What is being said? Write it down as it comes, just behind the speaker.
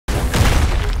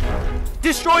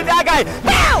Destroy that guy!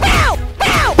 Pow! Pow!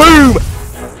 Pow! Boom!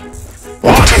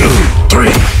 1, 2,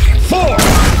 3, 4.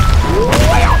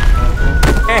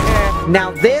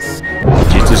 Now this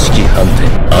術式反転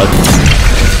ア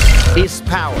ク is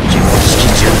power. 式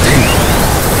順転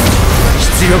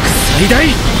出力最大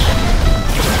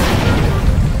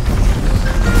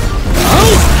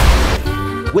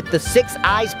With the 6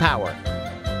 eyes power,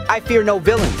 I fear no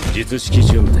villain. 術式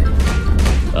順転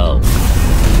青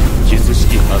術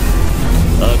式反転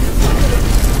赤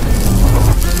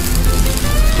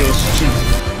挙式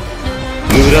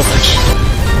紫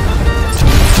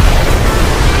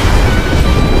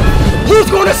Who's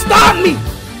gonna stop me?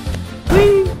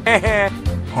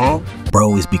 Huh?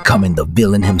 Bro is becoming the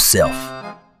villain himself.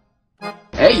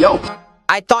 Hey, yo.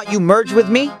 I thought you merged with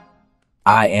me?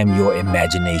 I am your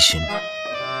imagination.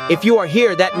 If you are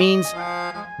here, that means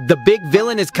the big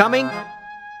villain is coming?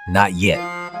 Not yet.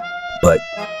 But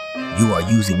you are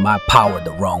using my power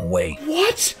the wrong way.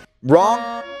 What?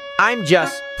 Wrong? I'm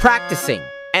just practicing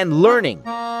and learning.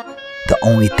 The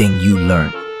only thing you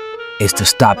learn is to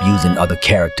stop using other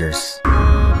characters.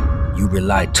 You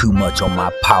rely too much on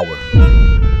my power.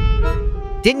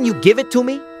 Didn't you give it to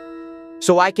me?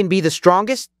 So I can be the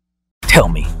strongest? Tell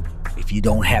me, if you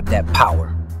don't have that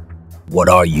power, what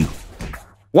are you?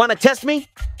 Wanna test me?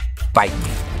 Fight me.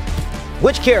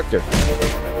 Which character?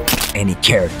 Any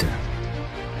character.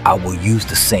 I will use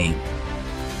the same.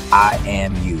 I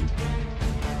am you.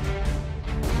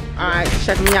 Alright,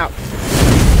 check me out.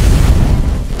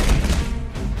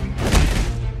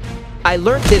 I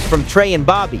learned this from Trey and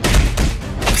Bobby.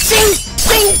 Sing!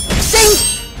 Sing! Sing!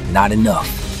 Not enough.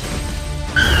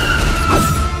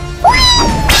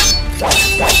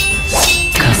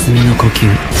 霞の呼吸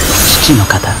父の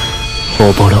方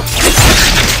おぼろ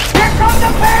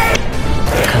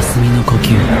霞の呼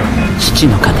吸父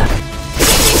の方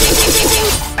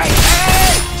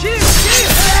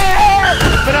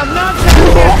But I'm not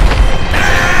done yet.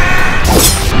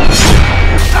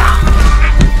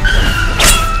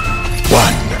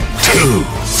 One, two,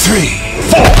 three,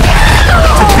 4.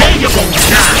 Today you're gonna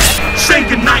die. Say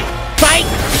goodnight. Fight!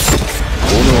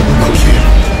 炎の呼吸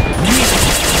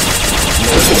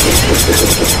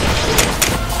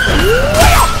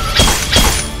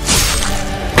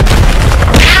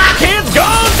Kids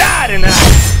gonna die tonight!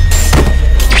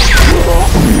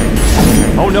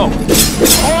 Oh no! Oh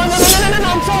no,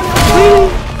 I'm sorry!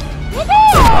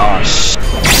 Oh shit.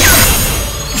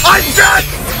 I'm dead!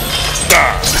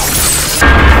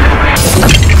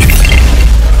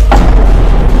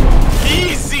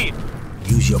 Easy!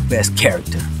 Use your best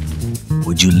character.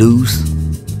 Would you lose?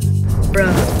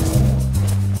 Bruh.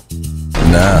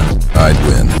 Nah, I'd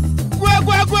win.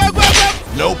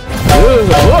 Nope.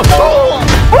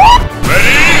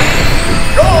 Ready?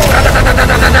 Go!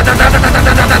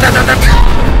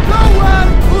 Nowhere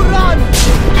to run!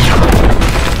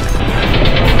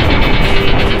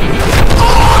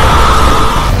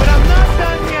 But I'm not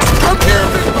done yet! Come here,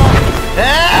 big boy!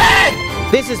 Hey!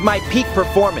 This is my peak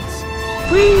performance.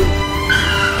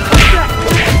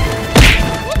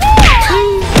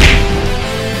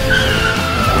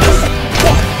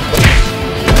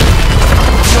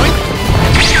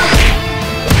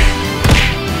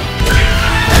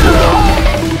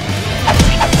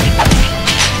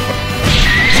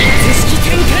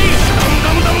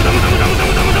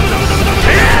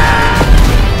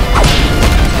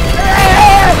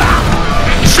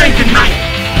 Say goodnight!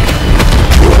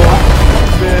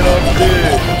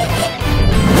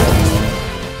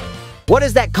 What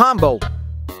is that combo?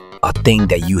 A thing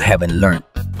that you haven't learned.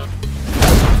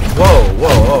 Whoa, whoa,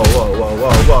 whoa, whoa, whoa,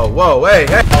 whoa, whoa, whoa, hey,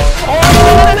 hey!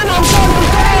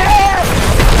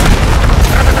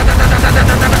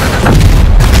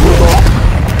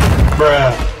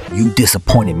 Bruh. You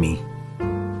disappointed me.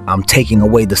 I'm taking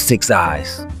away the 6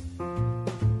 eyes.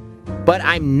 But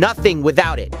I'm nothing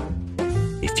without it.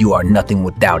 If you are nothing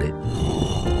without it,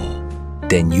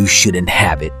 then you shouldn't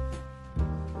have it.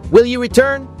 Will you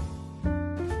return?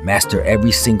 Master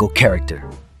every single character.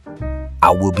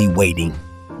 I will be waiting.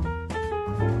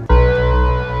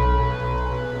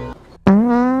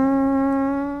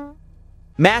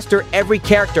 Master every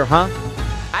character, huh?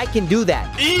 I can do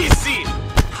that. Easy!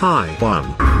 Hi,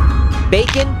 Juan.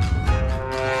 Bacon?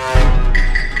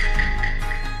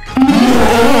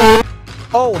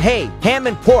 Oh, hey, ham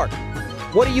and pork.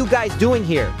 What are you guys doing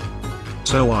here?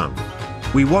 So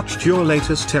we watched your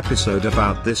latest episode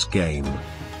about this game.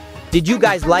 Did you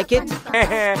guys like it?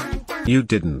 You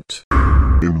didn't.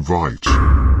 Invite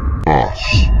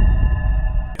us.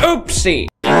 Oopsie!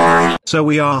 So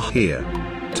we are here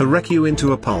to wreck you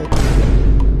into a pulp.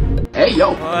 Hey,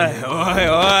 yo.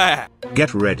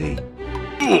 Get ready.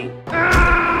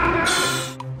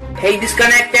 Hey,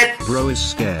 disconnected. Bro is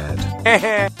scared.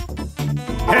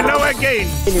 Hello again.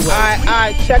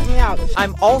 Alright, check me out.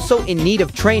 I'm also in need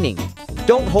of training.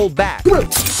 Don't hold back.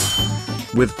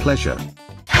 With pleasure.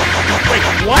 Wait,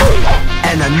 what?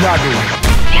 And another one.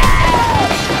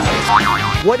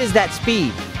 What is that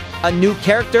speed? A new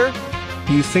character?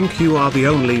 You think you are the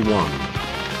only one?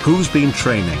 Who's been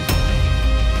training?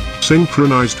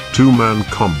 Synchronized two-man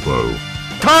combo.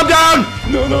 Calm down!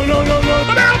 No. Another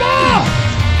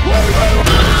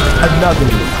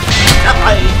one.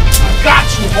 I got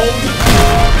you, homie.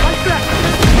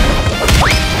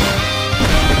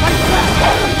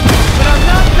 But I'm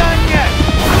not done yet.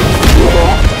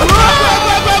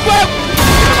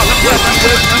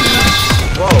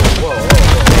 Whoa,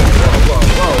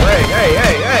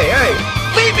 hey.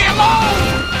 Leave me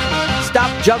alone. Stop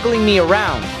juggling me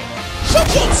around.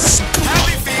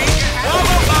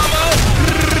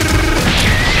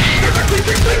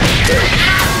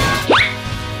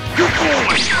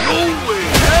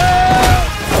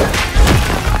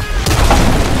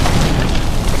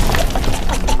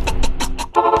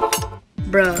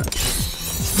 Bruh,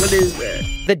 what is that?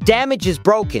 The damage is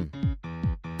broken.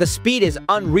 The speed is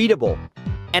unreadable.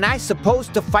 And I'm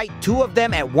supposed to fight two of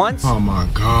them at once? Oh my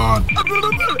god.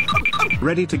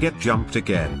 Ready to get jumped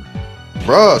again.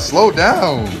 Bruh, slow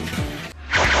down.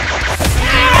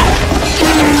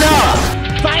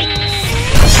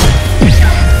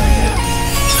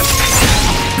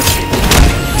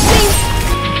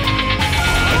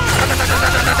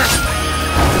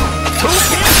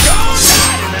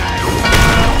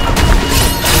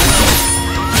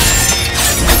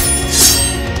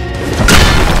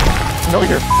 Know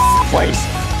your place,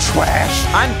 trash.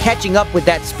 I'm catching up with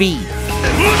that speed.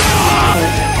 Are you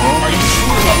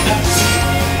sure about that?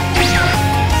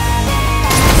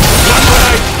 Not when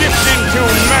I dipped into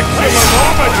maximum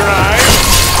overdrive.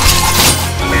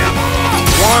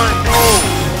 1,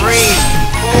 2, 3,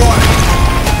 4.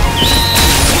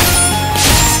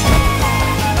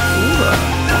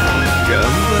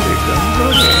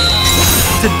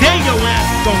 Today your ass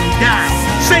gonna die.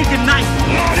 Say goodnight.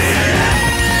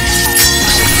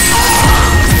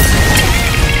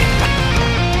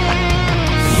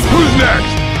 Who's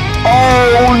next?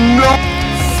 Oh no!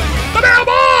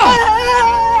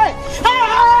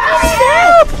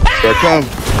 Here I come.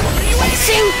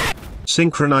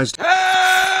 Synchronized.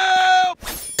 Help!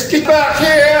 Get back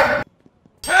here!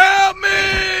 Help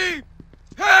me!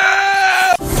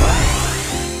 Help!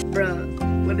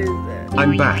 Bruh, what is that?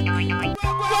 I'm back.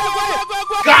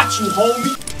 Got you,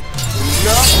 homie!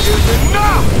 Enough is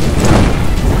enough!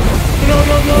 No.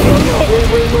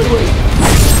 Wait.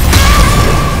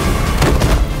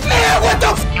 Man, what the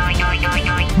f—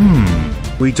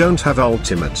 We don't have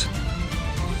ultimate.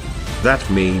 That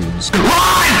means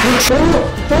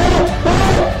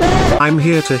I'm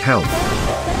here to help.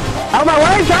 Out my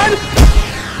way, son!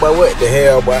 But what the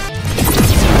hell, boy?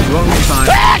 Wrong time.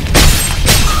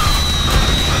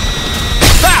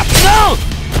 Stop! No!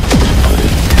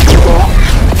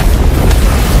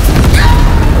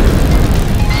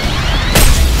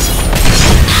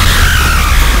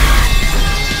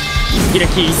 Get a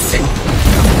keys.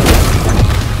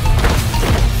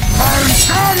 I'm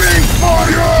coming for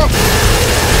you!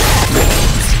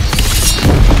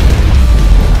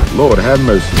 Lord have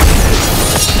mercy.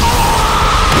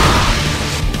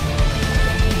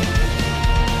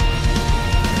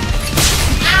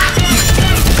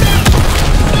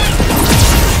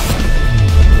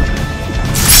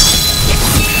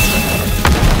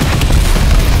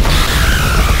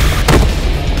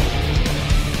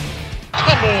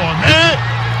 Come on, man!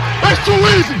 That's too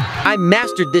easy! I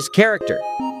mastered this character.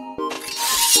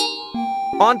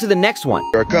 On to the next one.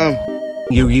 Here I come.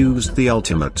 You used the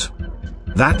ultimate.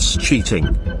 That's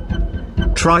cheating.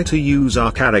 Try to use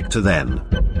our character then.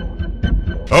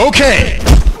 Okay!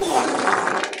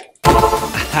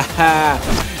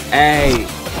 Hey,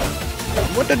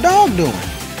 what the dog doing?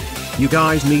 You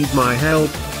guys need my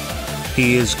help?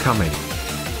 He is coming.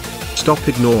 Stop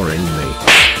ignoring me.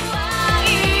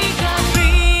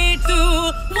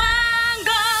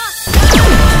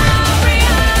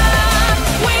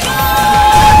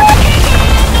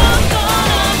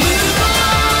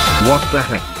 What the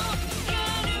heck?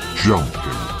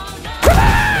 Jumping.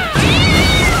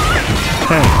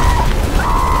 Hey.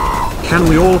 Can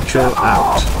we all chill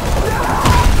out?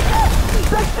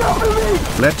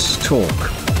 Let's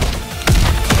talk.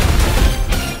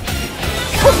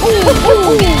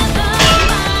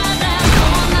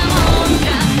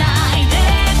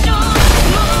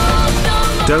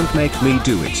 Don't make me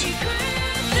do it.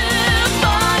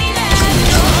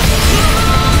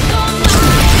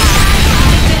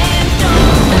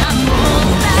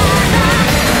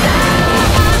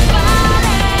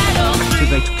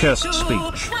 just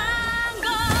speech.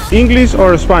 English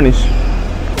or Spanish?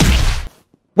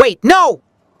 Wait, no!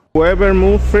 Whoever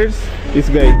moves first is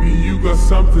gay. Maybe you got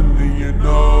something in your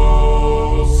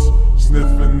nose.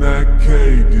 Sniffing that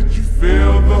K, did you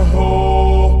feel the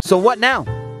hole? So what now?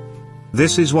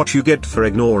 This is what you get for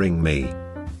ignoring me.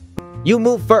 You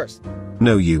move first.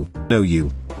 No you, no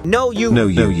you. No you. No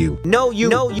you, no you. No you.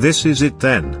 No you. This is it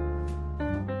then.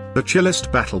 The chillest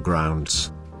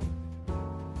battlegrounds.